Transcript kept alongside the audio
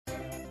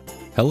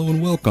Hello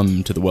and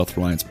welcome to the Wealth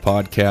Reliance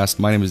Podcast.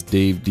 My name is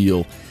Dave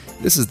Deal.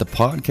 This is the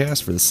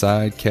podcast for the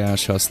side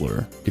cash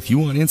hustler. If you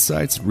want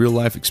insights and real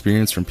life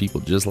experience from people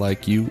just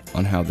like you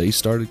on how they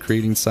started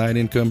creating side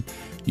income,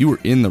 you are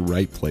in the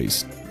right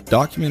place.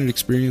 Documented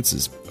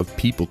experiences of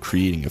people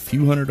creating a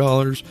few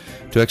 $100s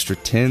to extra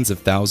tens of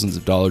thousands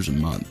of dollars a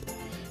month.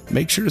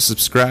 Make sure to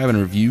subscribe and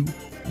review.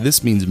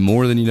 This means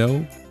more than you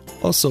know.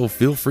 Also,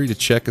 feel free to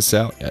check us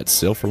out at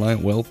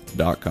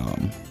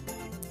selfreliantwealth.com.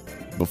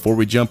 Before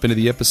we jump into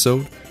the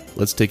episode,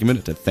 let's take a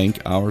minute to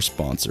thank our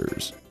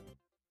sponsors.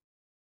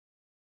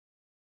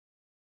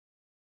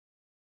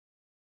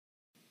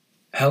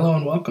 Hello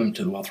and welcome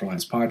to the Wealth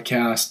Reliance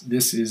Podcast.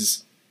 This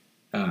is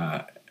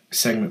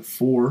segment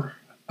 4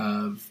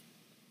 of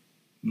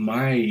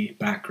my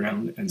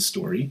background and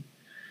story.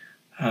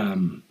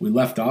 We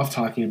left off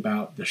talking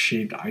about the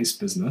shaved ice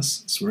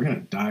business, so we're going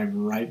to dive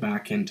right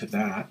back into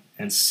that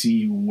and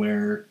see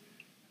where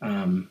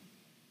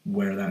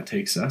that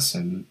takes us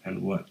and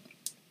what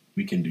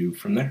we can do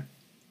from there.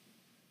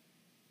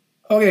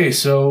 Okay,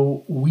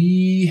 so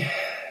we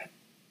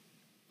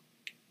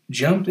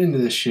jumped into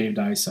this shaved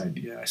ice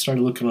idea. I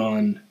started looking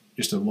on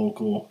just a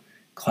local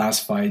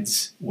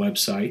classifieds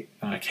website,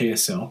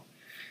 KSL,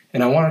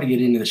 and I wanted to get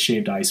into the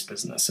shaved ice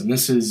business. And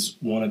this is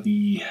one of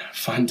the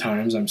fun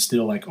times. I'm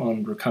still like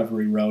on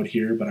recovery road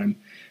here, but I'm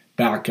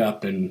back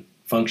up and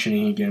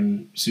functioning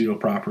again pseudo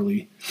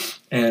properly.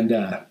 And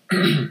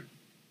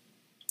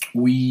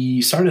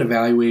we started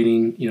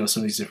evaluating,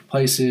 some of these different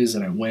places,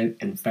 and I went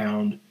and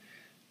found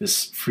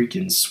this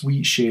freaking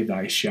sweet shaved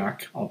ice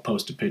shack. I'll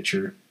post a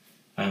picture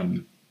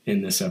in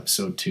this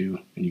episode too,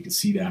 and you can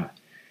see that.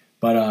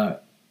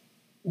 But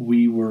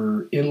we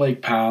were in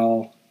Lake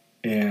Powell,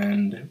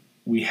 and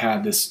we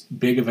had this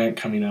big event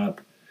coming up.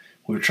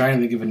 We were trying to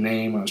think of a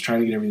name. I was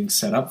trying to get everything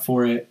set up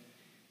for it,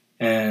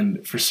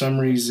 and for some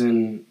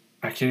reason,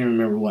 I can't even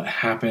remember what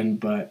happened,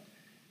 but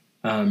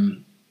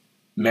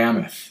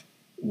Mammoth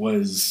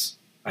was,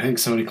 I think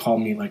somebody called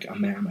me like a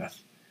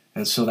mammoth.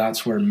 And so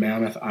that's where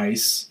Mammoth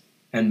Ice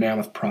and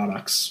Mammoth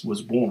Products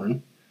was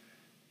born.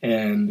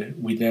 And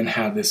we then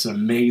had this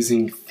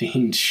amazing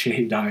themed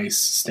shaved ice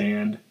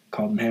stand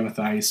called Mammoth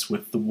Ice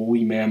with the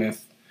woolly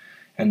mammoth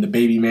and the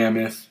baby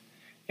mammoth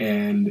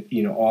and,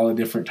 all the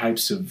different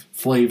types of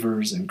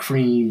flavors and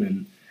cream.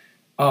 And,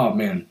 oh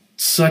man,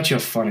 such a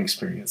fun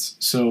experience.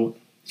 So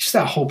just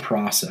that whole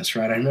process,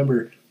 right? I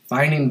remember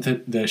finding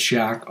the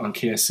shack on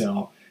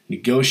KSL,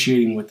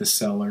 negotiating with the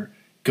seller,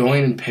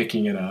 going and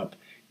picking it up,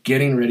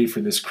 getting ready for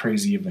this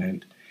crazy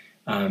event,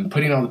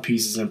 putting all the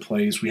pieces in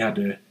place. We had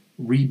to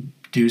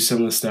redo some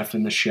of the stuff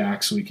in the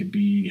shack so we could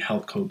be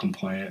health code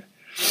compliant.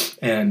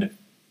 And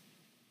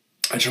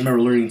I just remember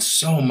learning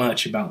so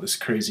much about this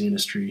crazy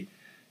industry.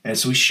 And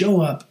so we show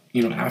up,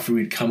 after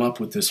we'd come up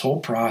with this whole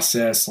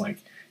process, like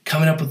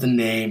coming up with the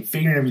name,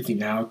 figuring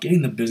everything out,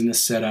 getting the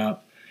business set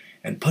up,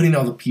 and putting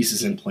all the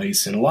pieces in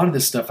place. And a lot of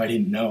this stuff I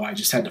didn't know. I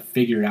just had to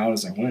figure it out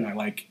as I went. I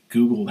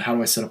Googled, how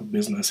do I set up a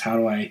business? How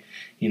do I,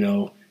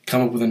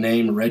 come up with a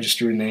name,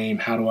 register a name?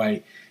 How do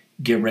I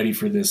get ready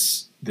for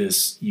this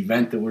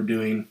event that we're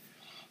doing?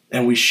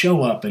 And we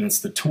show up, and it's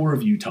the Tour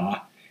of Utah.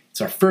 It's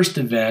our first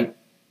event,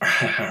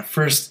 our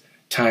first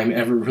time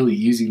ever really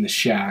using the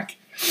shack.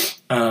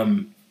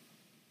 And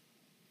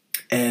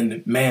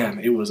man,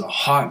 it was a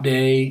hot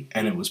day,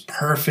 and it was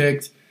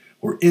perfect.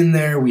 We're in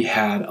there. We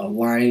had a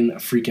line a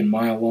freaking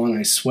mile long,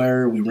 I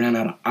swear. We ran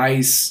out of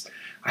ice.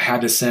 I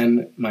had to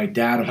send my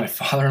dad and my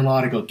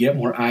father-in-law to go get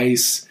more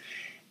ice.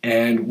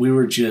 And we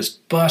were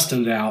just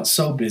busting it out,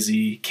 so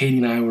busy. Katie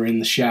and I were in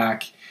the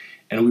shack,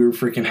 and we were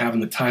freaking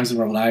having the times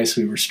of our lives.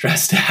 We were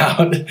stressed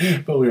out,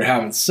 but we were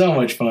having so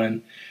much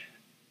fun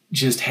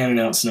just handing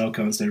out snow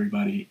cones to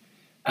everybody.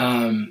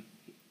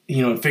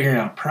 Figuring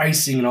out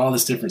pricing and all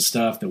this different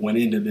stuff that went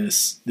into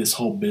this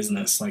whole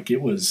business.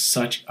 It was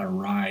such a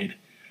ride.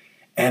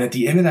 And at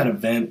the end of that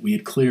event, we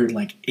had cleared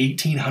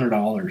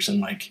 $1,800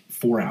 in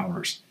 4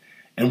 hours.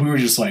 And we were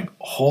just like,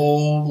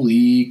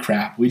 holy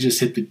crap, we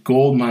just hit the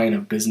gold mine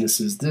of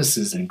businesses. This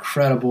is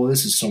incredible.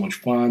 This is so much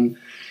fun.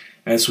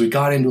 And so we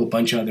got into a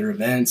bunch of other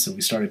events, and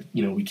we started,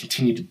 we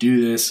continued to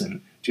do this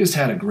and just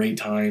had a great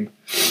time,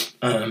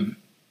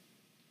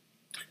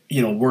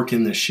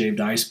 working this shaved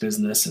ice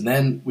business. And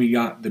then we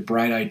got the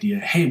bright idea,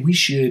 hey, we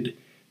should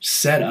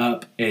set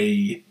up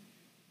a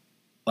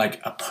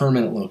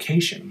permanent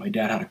location. My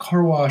dad had a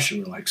car wash,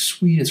 and we're like,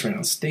 sweet, it's right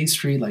on State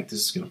Street. This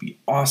is going to be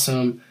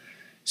awesome.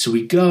 So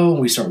we go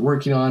and we start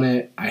working on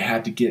it. I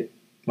had to get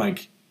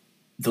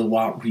the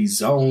lot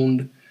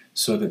rezoned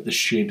so that the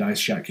shaved ice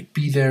shack could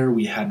be there.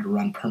 We had to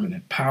run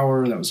permanent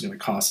power. That was going to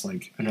cost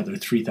another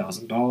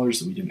 $3,000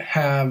 that we didn't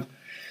have.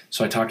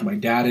 So I talked to my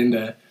dad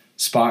into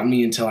spotting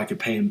me until I could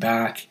pay him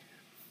back.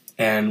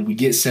 And we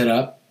get set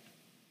up,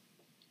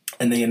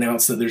 and they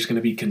announce that there's going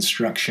to be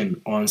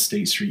construction on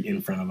State Street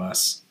in front of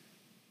us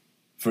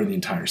for the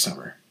entire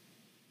summer.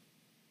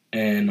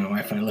 And my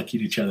wife and I look at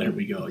each other and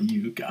we go,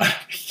 you gotta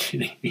be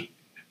kidding me.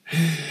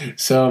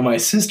 So my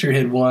sister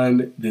had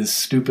won this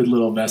stupid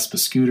little Vespa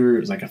scooter. It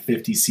was like a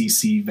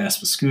 50cc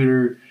Vespa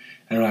scooter.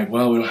 And we're like,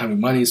 well, we don't have any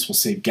money, so we'll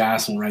save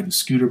gas and we'll ride the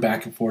scooter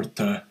back and forth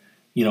to,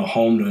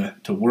 home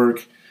to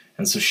work.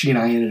 And so she and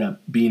I ended up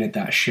being at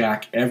that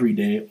shack every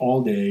day,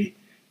 all day,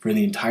 for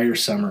the entire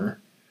summer.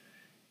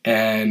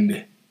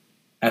 And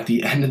at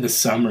the end of the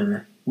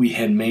summer, we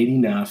had made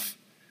enough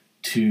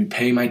to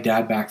pay my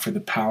dad back for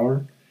the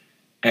power.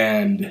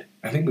 And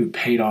I think we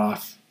paid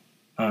off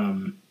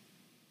the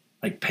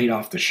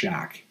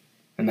shack.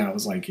 And that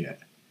was like it.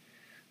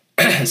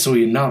 So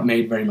we had not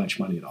made very much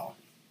money at all.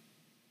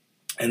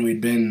 And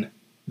we'd been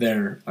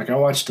there. Like, I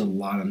watched a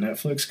lot of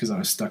Netflix because I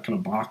was stuck in a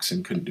box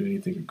and couldn't do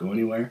anything or go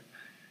anywhere.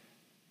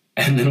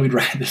 And then we'd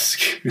ride the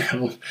scooter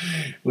home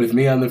with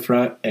me on the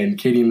front and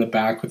Katie in the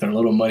back with our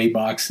little money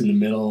box in the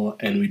middle.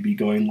 And we'd be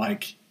going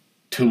like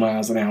 2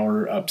 miles an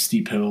hour up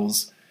steep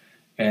hills.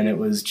 And it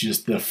was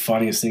just the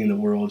funniest thing in the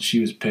world. She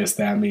was pissed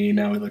at me.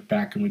 Now we look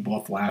back and we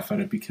both laugh at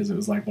it because it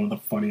was like one of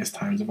the funniest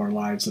times of our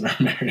lives in our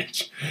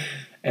marriage.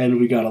 And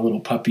we got a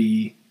little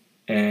puppy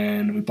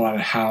and we bought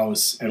a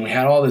house and we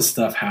had all this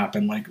stuff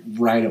happen like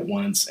right at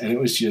once. And it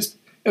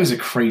was a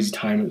crazy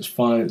time. It was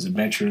fun. It was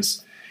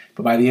adventurous.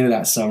 But by the end of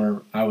that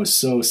summer, I was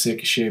so sick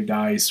of shaved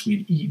ice.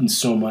 We'd eaten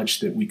so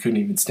much that we couldn't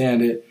even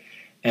stand it.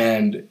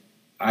 And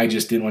I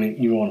just didn't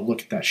even want to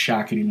look at that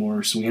shack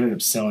anymore. So we ended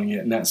up selling it.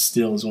 And that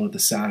still is one of the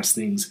saddest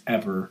things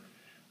ever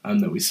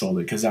that we sold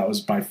it, because that was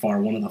by far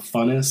one of the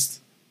funnest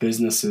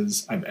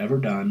businesses I've ever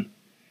done.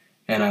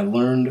 And I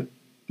learned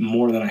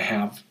more than I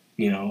have,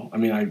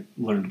 I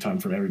learned a ton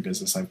from every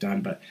business I've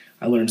done, but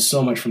I learned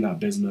so much from that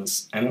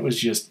business. And it was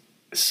just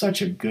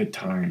such a good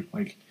time.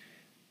 Like,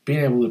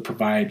 being able to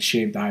provide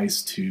shaved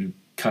ice to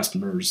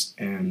customers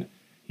and,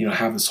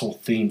 have this whole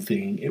theme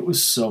thing, it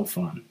was so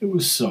fun. It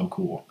was so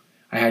cool.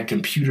 I had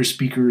computer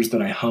speakers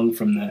that I hung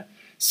from the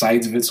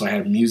sides of it, so I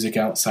had music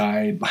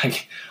outside.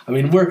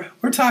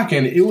 We're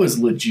talking, it was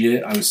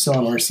legit. I was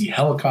selling RC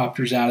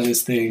helicopters out of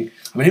this thing.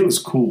 It was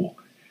cool.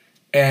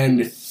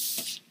 And,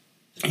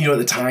 at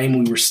the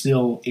time we were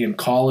still in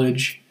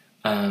college,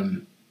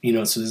 so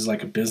this is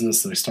like a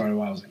business that I started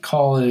while I was in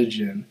college,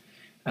 and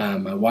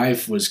my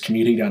wife was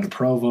commuting down to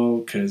Provo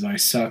because I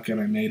suck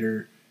and I made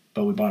her,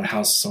 but we bought a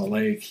house in Salt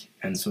Lake,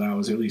 and so that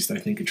was at least, I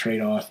think, a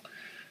trade-off,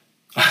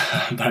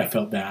 but I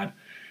felt bad.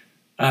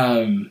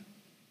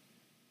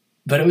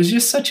 But it was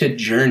just such a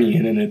journey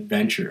and an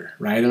adventure,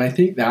 right? And I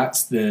think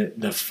that's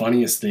the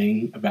funniest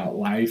thing about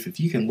life. If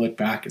you can look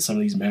back at some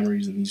of these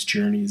memories and these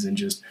journeys and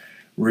just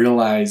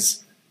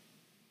realize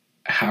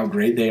how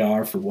great they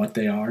are for what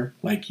they are,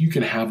 like, you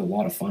can have a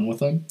lot of fun with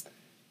them.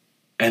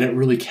 And it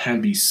really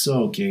can be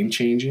so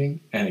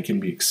game-changing, and it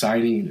can be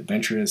exciting and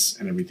adventurous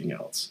and everything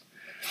else.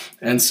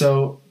 And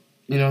so,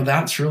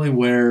 that's really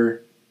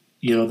where,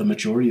 the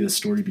majority of the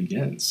story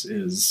begins,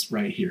 is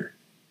right here.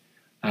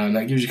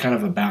 That gives you kind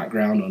of a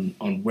background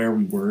on where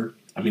we were.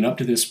 Up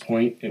to this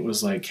point, it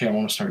was like, hey, I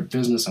want to start a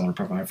business. I want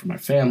to provide for my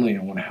family.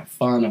 I want to have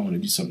fun. I want to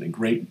do something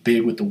great,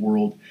 big with the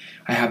world.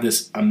 I have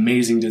this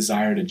amazing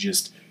desire to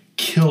just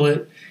kill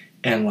it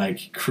and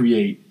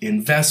create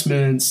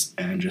investments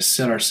and just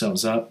set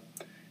ourselves up.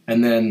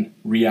 And then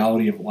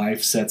reality of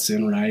life sets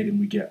in, right? And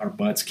we get our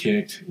butts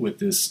kicked with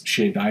this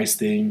shaved ice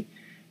thing.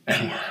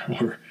 And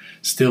we're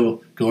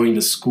still going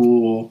to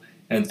school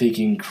and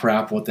thinking,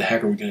 crap, what the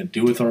heck are we going to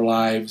do with our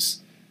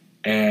lives?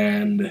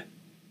 And,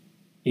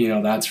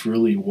 that's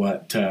really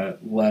what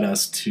led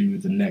us to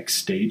the next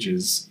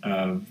stages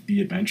of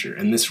the adventure.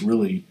 And this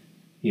really,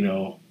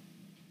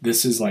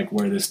 this is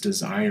where this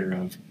desire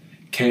of,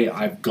 okay,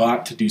 I've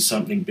got to do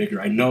something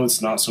bigger. I know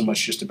it's not so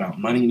much just about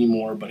money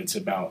anymore, but it's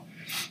about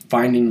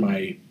finding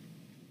my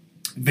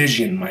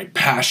vision, my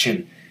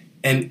passion,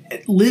 and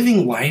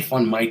living life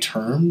on my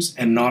terms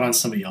and not on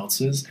somebody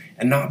else's,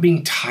 and not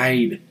being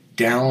tied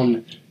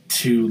down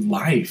to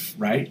life,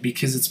 right?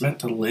 Because it's meant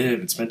to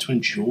live, it's meant to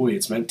enjoy,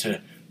 it's meant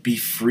to be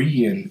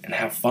free and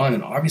have fun.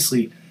 And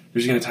obviously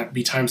there's going to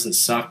be times that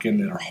suck and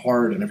that are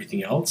hard and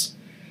everything else.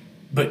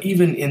 But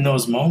even in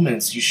those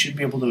moments, you should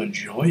be able to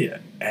enjoy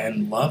it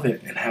and love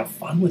it and have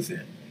fun with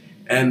it.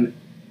 And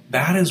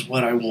that is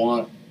what I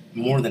want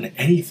more than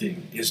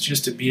anything, is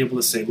just to be able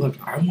to say, look,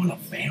 I want a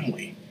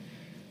family.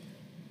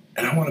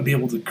 And I want to be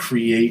able to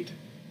create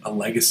a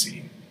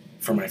legacy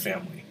for my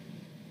family.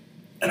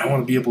 And I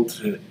want to be able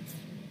to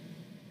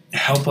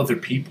help other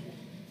people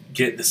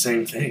get the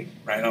same thing,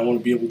 right? I want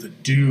to be able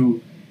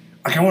to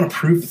I want to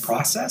prove the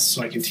process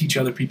so I can teach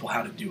other people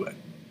how to do it.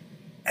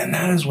 And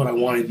that is what I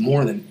wanted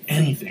more than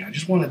anything. I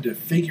just wanted to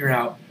figure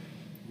out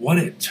what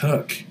it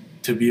took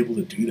to be able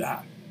to do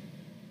that.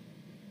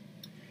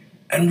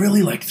 And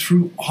really,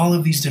 through all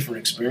of these different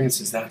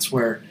experiences, that's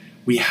where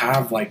we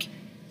have,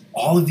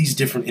 all of these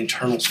different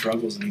internal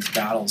struggles and these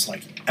battles.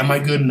 Am I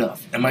good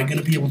enough? Am I going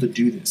to be able to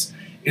do this?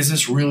 Is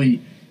this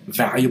really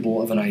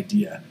valuable of an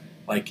idea?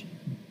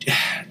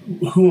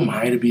 Who am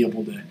I to be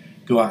able to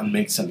go out and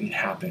make something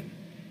happen?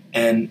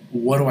 And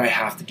what do I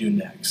have to do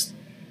next?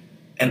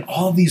 And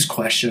all these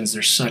questions,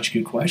 they're such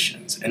good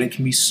questions. And it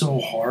can be so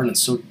hard and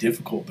so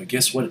difficult. But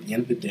guess what? At the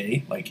end of the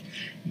day,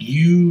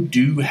 you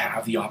do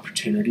have the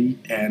opportunity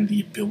and the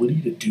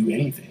ability to do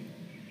anything.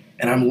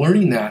 And I'm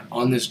learning that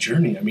on this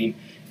journey.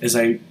 as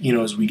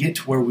we get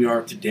to where we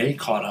are today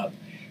caught up,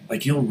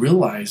 like you'll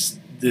realize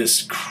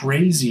this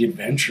crazy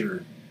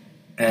adventure,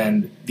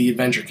 and the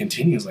adventure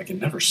continues, like it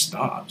never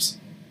stops.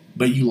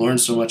 But you learn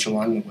so much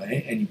along the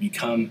way, and you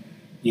become,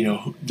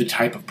 the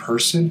type of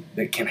person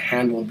that can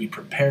handle and be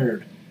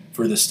prepared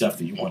for the stuff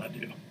that you want to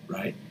do,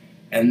 right?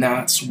 And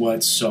that's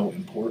what's so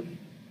important.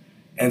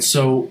 And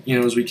so,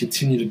 as we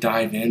continue to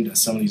dive into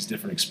some of these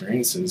different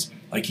experiences,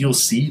 like you'll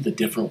see the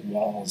different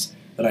walls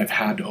that I've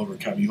had to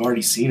overcome. You've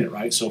already seen it,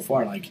 right? So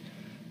far, like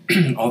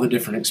all the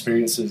different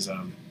experiences,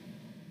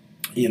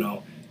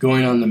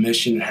 going on the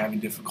mission and having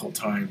difficult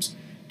times,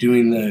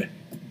 doing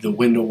the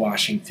window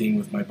washing thing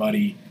with my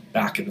buddy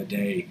back in the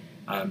day,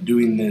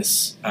 doing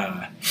this,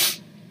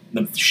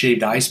 the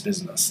shaved ice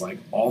business, like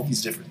all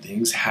these different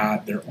things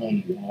had their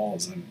own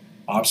walls and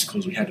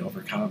obstacles we had to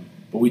overcome.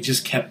 But we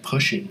just kept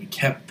pushing, we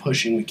kept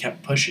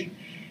pushing.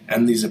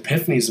 And these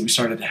epiphanies that we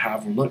started to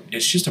have were, look,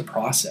 it's just a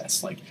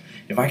process. Like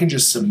if I can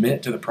just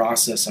submit to the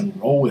process and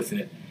roll with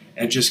it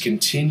and just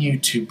continue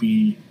to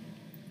be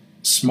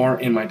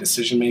smart in my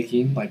decision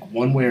making, like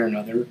one way or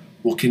another,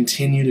 we'll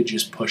continue to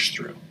just push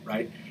through,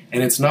 right?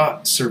 And it's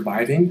not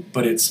surviving,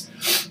 but it's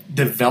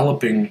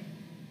developing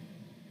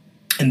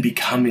and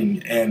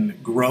becoming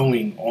and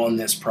growing on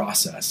this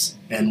process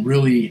and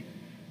really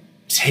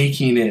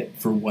taking it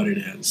for what it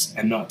is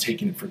and not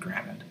taking it for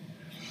granted.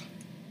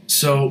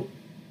 So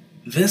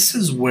this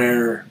is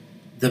where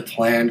the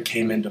plan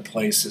came into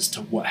place as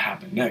to what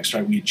happened next,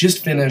 right? We had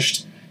just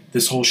finished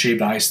this whole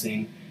shaved ice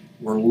thing.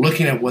 We're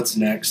looking at what's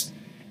next.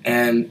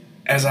 And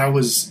as I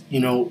was,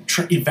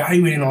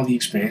 evaluating all the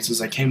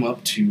experiences, I came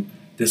up to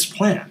this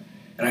plan.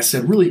 And I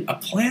said, really, a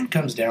plan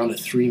comes down to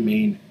three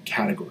main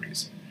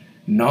categories.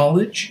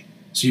 Knowledge.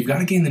 So you've got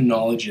to gain the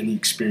knowledge and the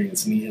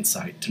experience and the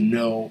insight to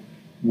know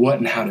what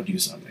and how to do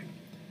something.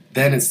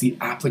 Then it's the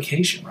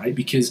application, right?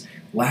 Because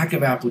lack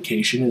of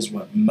application is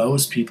what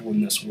most people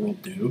in this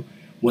world do.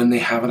 When they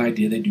have an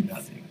idea, they do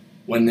nothing.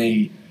 When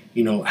they,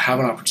 have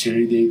an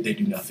opportunity, they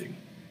do nothing.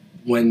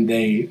 When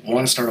they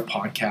want to start a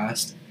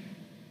podcast,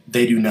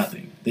 they do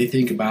nothing. They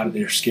think about it,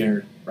 they're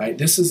scared, right?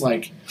 This is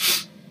like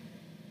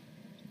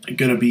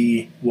going to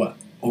be,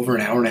 over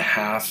an hour and a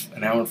half,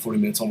 an hour and 40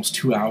 minutes, almost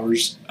 2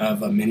 hours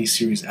of a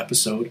mini-series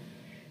episode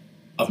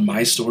of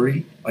my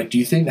story. Like, do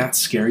you think that's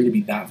scary to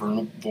be that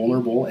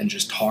vulnerable and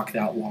just talk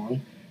that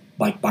long,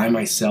 like by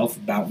myself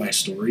about my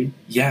story?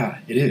 Yeah,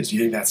 it is. Do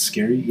you think that's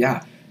scary?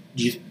 Yeah.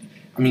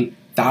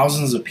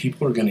 Thousands of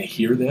people are going to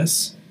hear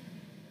this,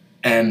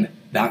 and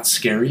that's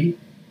scary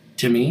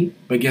to me.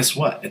 But guess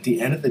what? At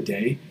the end of the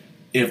day,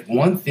 if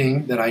one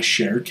thing that I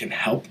share can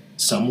help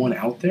someone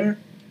out there,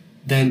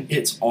 then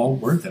it's all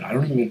worth it. I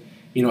don't even,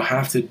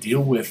 have to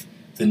deal with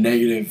the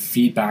negative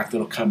feedback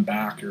that'll come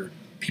back or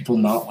people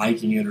not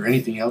liking it or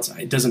anything else.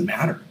 It doesn't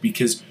matter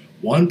because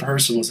one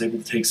person was able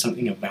to take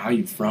something of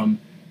value from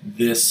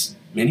this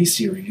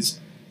mini-series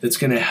that's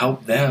going to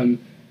help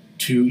them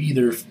to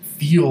either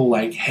feel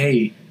like,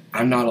 hey,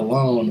 I'm not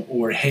alone,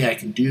 or hey, I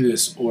can do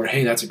this, or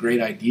hey, that's a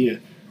great idea,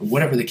 or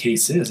whatever the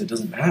case is. It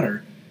doesn't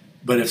matter.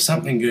 But if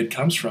something good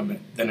comes from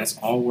it, then it's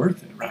all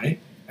worth it, right?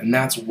 And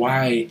that's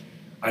why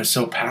I'm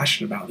so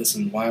passionate about this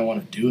and why I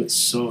want to do it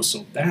so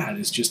bad,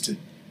 is just to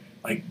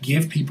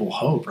give people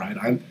hope, right?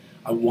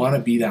 I want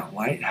to be that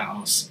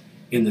lighthouse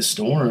in the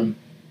storm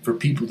for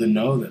people to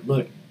know that,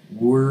 look,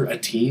 we're a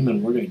team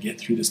and we're going to get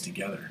through this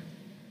together.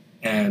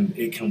 And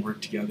it can work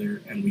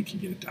together and we can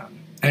get it done.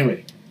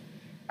 Anyway,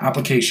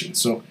 application.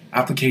 So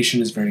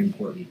application is very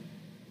important.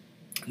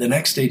 The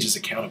next stage is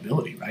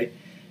accountability, right?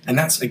 And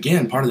that's,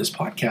 again, part of this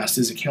podcast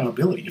is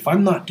accountability. If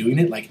I'm not doing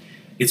it,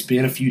 it's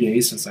been a few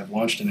days since I've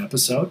launched an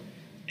episode,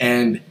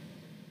 and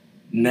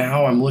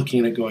now I'm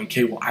looking at going,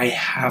 okay, well, I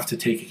have to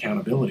take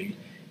accountability.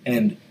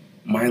 And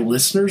my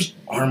listeners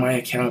are my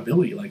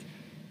accountability.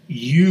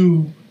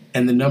 You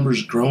and the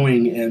numbers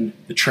growing and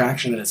the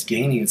traction that it's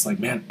gaining, it's like,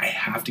 man, I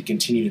have to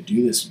continue to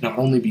do this, not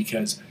only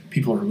because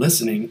people are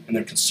listening and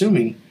they're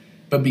consuming,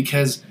 but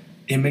because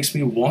it makes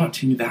me want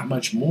to that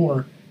much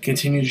more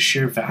continue to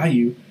share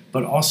value,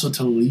 but also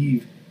to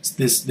leave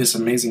this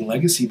amazing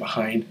legacy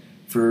behind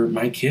for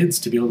my kids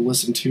to be able to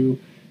listen to,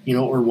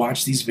 or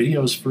watch these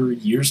videos for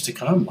years to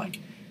come. Like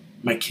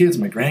my kids,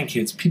 my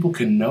grandkids, people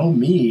can know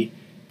me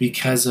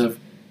because of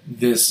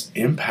this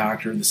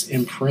impact or this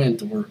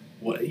imprint or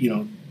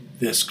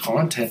this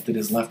content that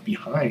is left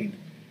behind.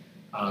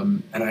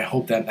 And I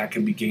hope that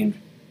can be gained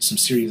some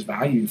serious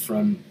value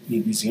from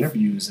these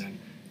interviews and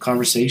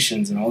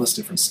conversations and all this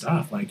different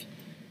stuff.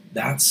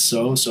 That's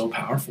so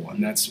powerful.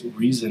 And that's the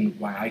reason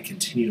why I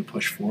continue to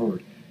push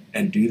forward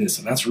and do this.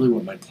 And that's really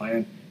what my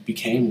plan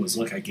became was,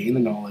 look, I gained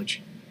the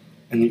knowledge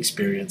and the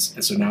experience.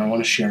 And so now I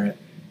want to share it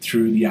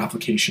through the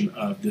application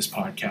of this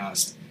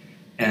podcast.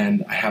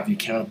 And I have the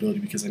accountability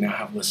because I now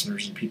have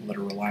listeners and people that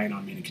are relying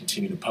on me to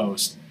continue to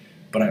post.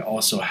 But I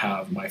also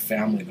have my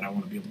family that I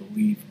want to be able to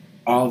leave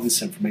all of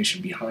this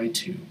information behind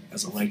to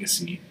as a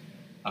legacy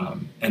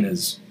and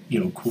as,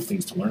 cool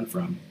things to learn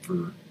from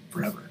for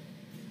forever.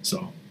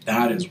 So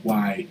that is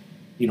why,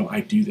 I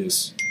do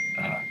this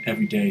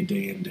every day,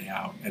 day in, day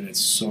out. And it's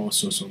so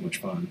much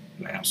fun.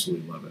 And I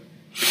absolutely love it.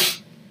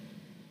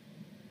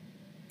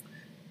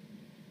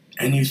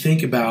 And you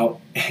think about,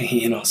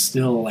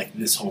 still like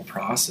this whole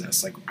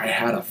process, like I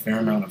had a fair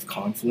amount of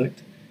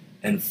conflict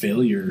and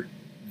failure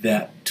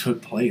that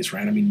took place,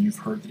 right? I mean, you've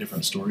heard the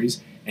different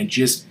stories, and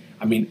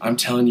I'm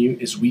telling you,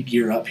 as we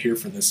gear up here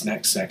for this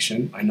next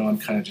section, I know I'm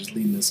kind of just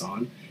leading this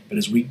on, but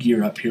as we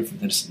gear up here for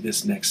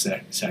this next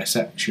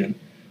section,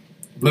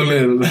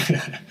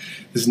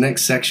 this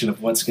next section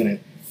of what's gonna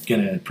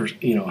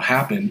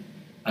happen,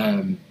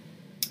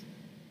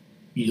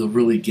 you'll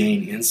really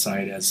gain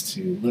insight as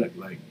to, look,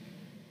 like,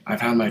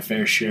 I've had my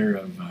fair share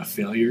of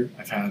failure.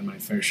 I've had my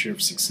fair share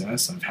of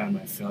success. I've had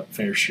my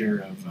fair share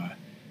of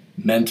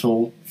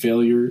mental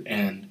failure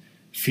and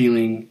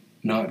feeling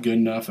not good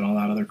enough and all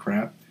that other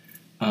crap.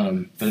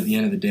 But at the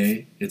end of the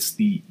day, it's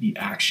the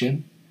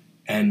action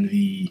and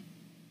the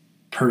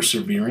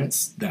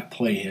perseverance that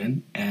play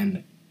in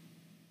and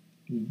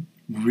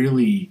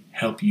really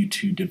help you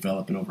to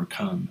develop and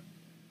overcome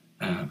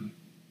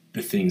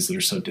the things that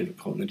are so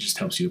difficult. And it just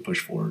helps you to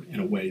push forward in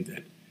a way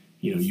that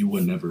you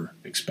would never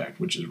expect,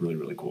 which is really,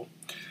 really cool.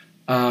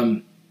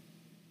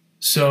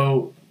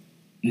 So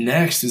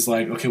next is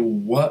like, okay, well,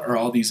 what are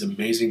all these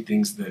amazing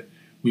things that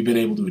we've been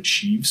able to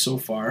achieve so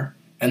far?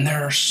 And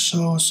there are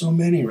so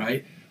many,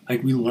 right?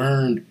 Like, we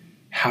learned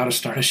how to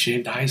start a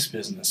shaved ice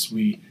business.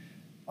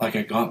 I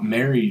got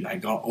married, I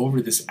got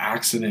over this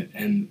accident,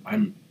 and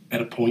I'm at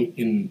a point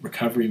in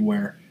recovery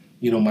where,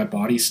 my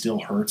body still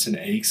hurts and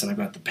aches, and I've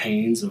got the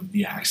pains of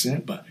the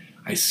accident, but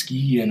I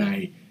ski and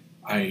I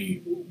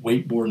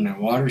wakeboard and I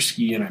water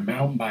ski and I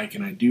mountain bike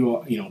and I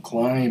do,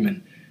 climb,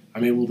 and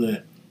I'm able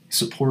to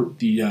support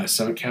the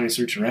Summit County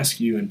Search and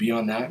Rescue and be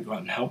on that and go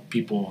out and help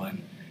people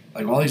and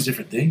like all these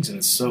different things. And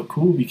it's so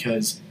cool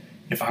because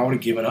if I would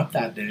have given up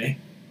that day,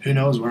 who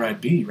knows where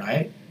I'd be,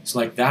 right? So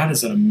like that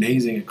is an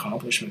amazing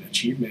accomplishment,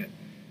 achievement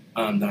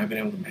that I've been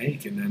able to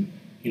make. And then,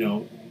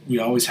 we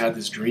always had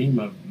this dream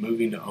of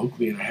moving to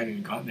Oakley, and I haven't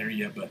even gotten there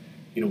yet, but,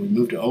 we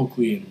moved to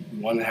Oakley and we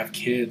wanted to have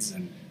kids,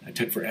 and it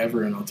took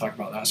forever, and I'll talk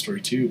about that story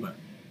too. But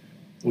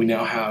we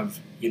now have,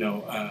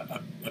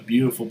 a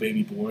beautiful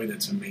baby boy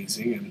that's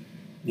amazing, and,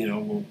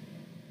 we'll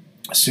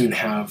soon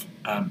have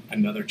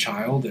another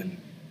child, and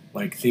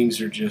like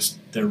things are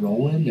they're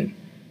rolling, and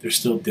there's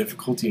still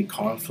difficulty and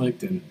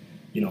conflict and,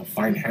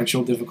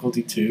 financial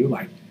difficulty too.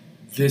 Like,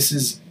 this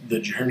is the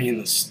journey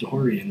and the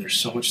story, and there's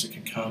so much that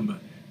can come,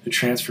 but the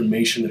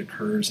transformation that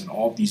occurs and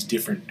all of these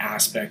different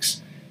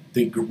aspects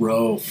that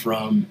grow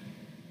from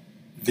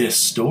this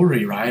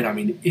story, right? I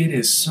mean, it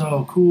is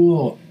so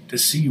cool to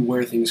see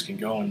where things can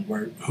go and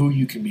who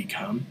you can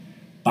become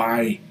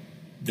by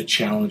the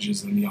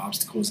challenges and the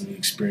obstacles and the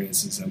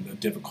experiences and the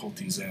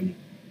difficulties and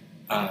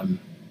the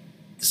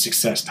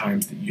success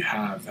times that you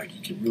have. Like,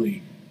 you can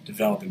really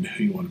develop into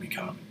who you want to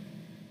become.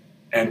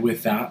 And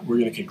with that, we're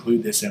going to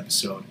conclude this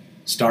episode.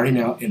 Starting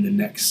out in the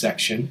next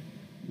section,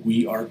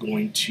 we are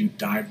going to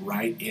dive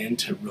right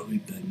into really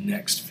the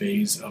next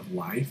phase of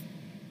life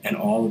and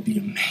all of the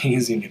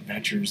amazing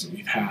adventures that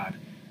we've had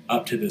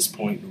up to this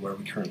point and where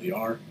we currently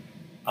are.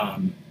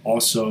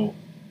 Also,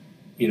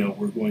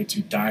 we're going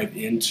to dive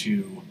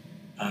into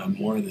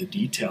more of the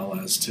detail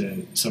as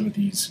to some of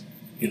these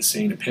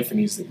insane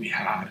epiphanies that we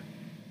had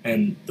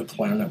and the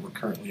plan that we're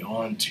currently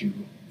on to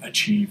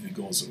achieve the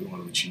goals that we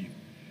want to achieve.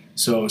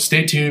 So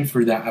stay tuned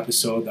for that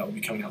episode that will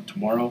be coming out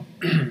tomorrow.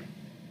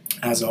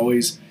 As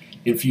always,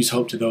 infuse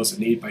hope to those in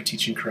need by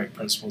teaching correct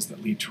principles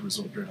that lead to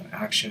result-driven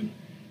action.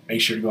 Make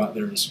sure to go out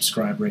there and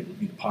subscribe, rate, and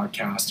review the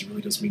podcast. It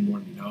really does mean more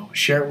than you know.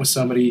 Share it with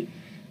somebody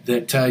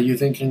that you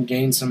think can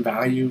gain some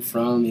value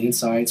from the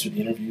insights or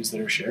the interviews that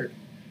are shared.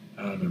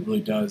 It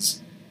really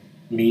does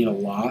mean a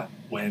lot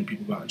when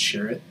people go out and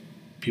share it,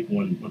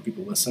 when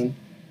people listen.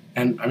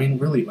 And I mean,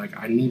 really, like,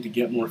 I need to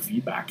get more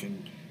feedback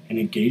and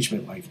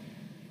engagement. Like,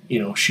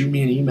 shoot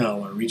me an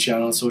email or reach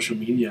out on social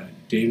media,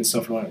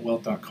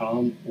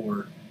 dave@selfreliantwealth.com,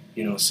 or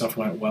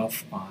Self-Reliant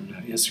Wealth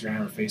on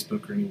Instagram or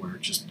Facebook or anywhere.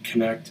 Just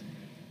connect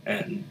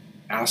and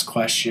ask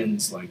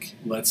questions. Like,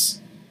 let's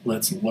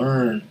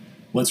learn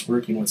what's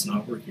working, what's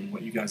not working,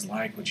 what you guys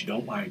like, what you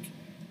don't like,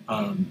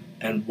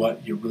 and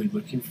what you're really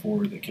looking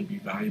for that can be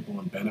valuable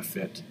and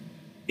benefit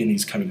in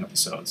these coming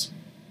episodes.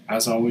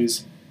 As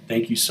always,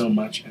 thank you so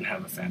much and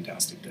have a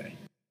fantastic day.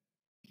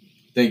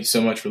 Thank you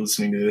so much for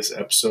listening to this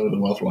episode of the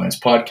Wealth Reliance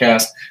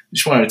Podcast. I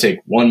just wanted to take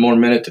one more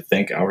minute to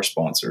thank our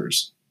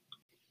sponsors.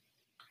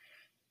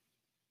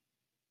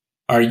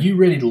 Are you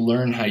ready to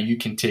learn how you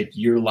can take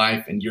your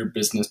life and your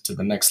business to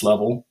the next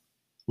level?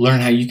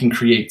 Learn how you can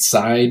create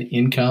side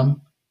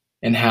income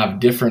and have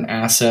different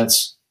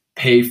assets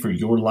pay for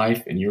your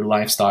life and your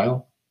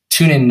lifestyle?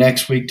 Tune in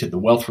next week to the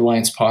Wealth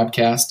Reliance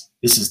Podcast.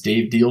 This is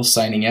Dave Deal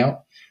signing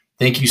out.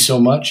 Thank you so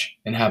much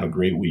and have a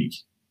great week.